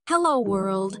Hello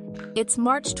world, it's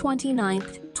March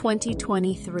 29th,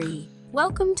 2023.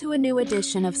 Welcome to a new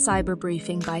edition of Cyber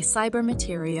Briefing by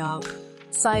Cyber-Material.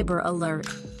 Cyber Alert.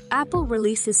 Apple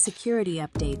releases security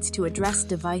updates to address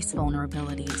device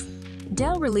vulnerabilities.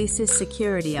 Dell releases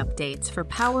security updates for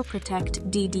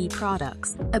PowerProtect DD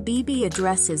products. ABB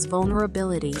addresses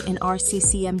vulnerability in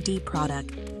RCCMD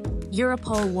product.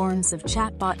 Europol warns of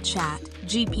chatbot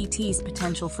ChatGPT's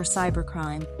potential for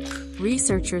cybercrime.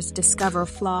 Researchers discover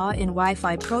flaw in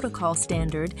Wi-Fi protocol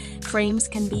standard. Frames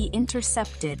can be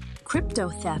intercepted. Crypto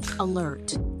theft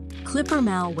alert. Clipper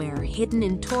malware hidden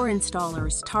in Tor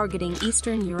installers targeting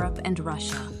Eastern Europe and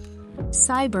Russia.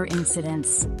 Cyber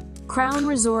incidents. Crown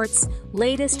Resorts,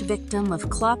 latest victim of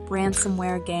Club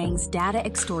ransomware gang's data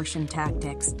extortion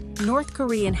tactics. North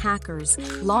Korean hackers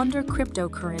launder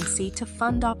cryptocurrency to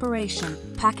fund operation.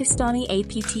 Pakistani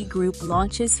APT group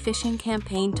launches phishing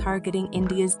campaign targeting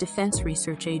India's Defense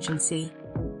Research Agency.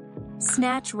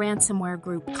 Snatch ransomware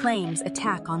group claims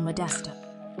attack on Modesta.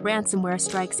 Ransomware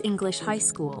strikes English high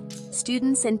school.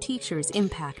 Students and teachers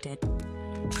impacted.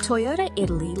 Toyota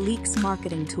Italy leaks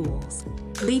marketing tools,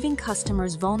 leaving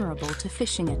customers vulnerable to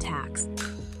phishing attacks.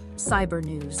 Cyber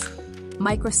news.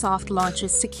 Microsoft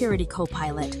launches Security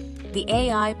Copilot, the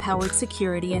AI-powered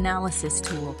security analysis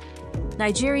tool.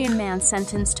 Nigerian man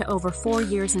sentenced to over 4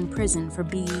 years in prison for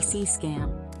BEC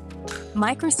scam.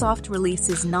 Microsoft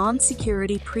releases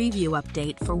non-security preview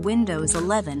update for Windows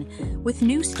 11 with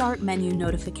new start menu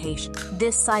notification.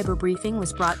 This cyber briefing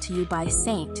was brought to you by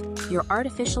Saint, your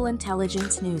artificial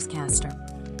intelligence newscaster.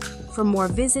 For more,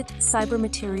 visit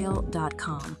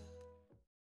cybermaterial.com.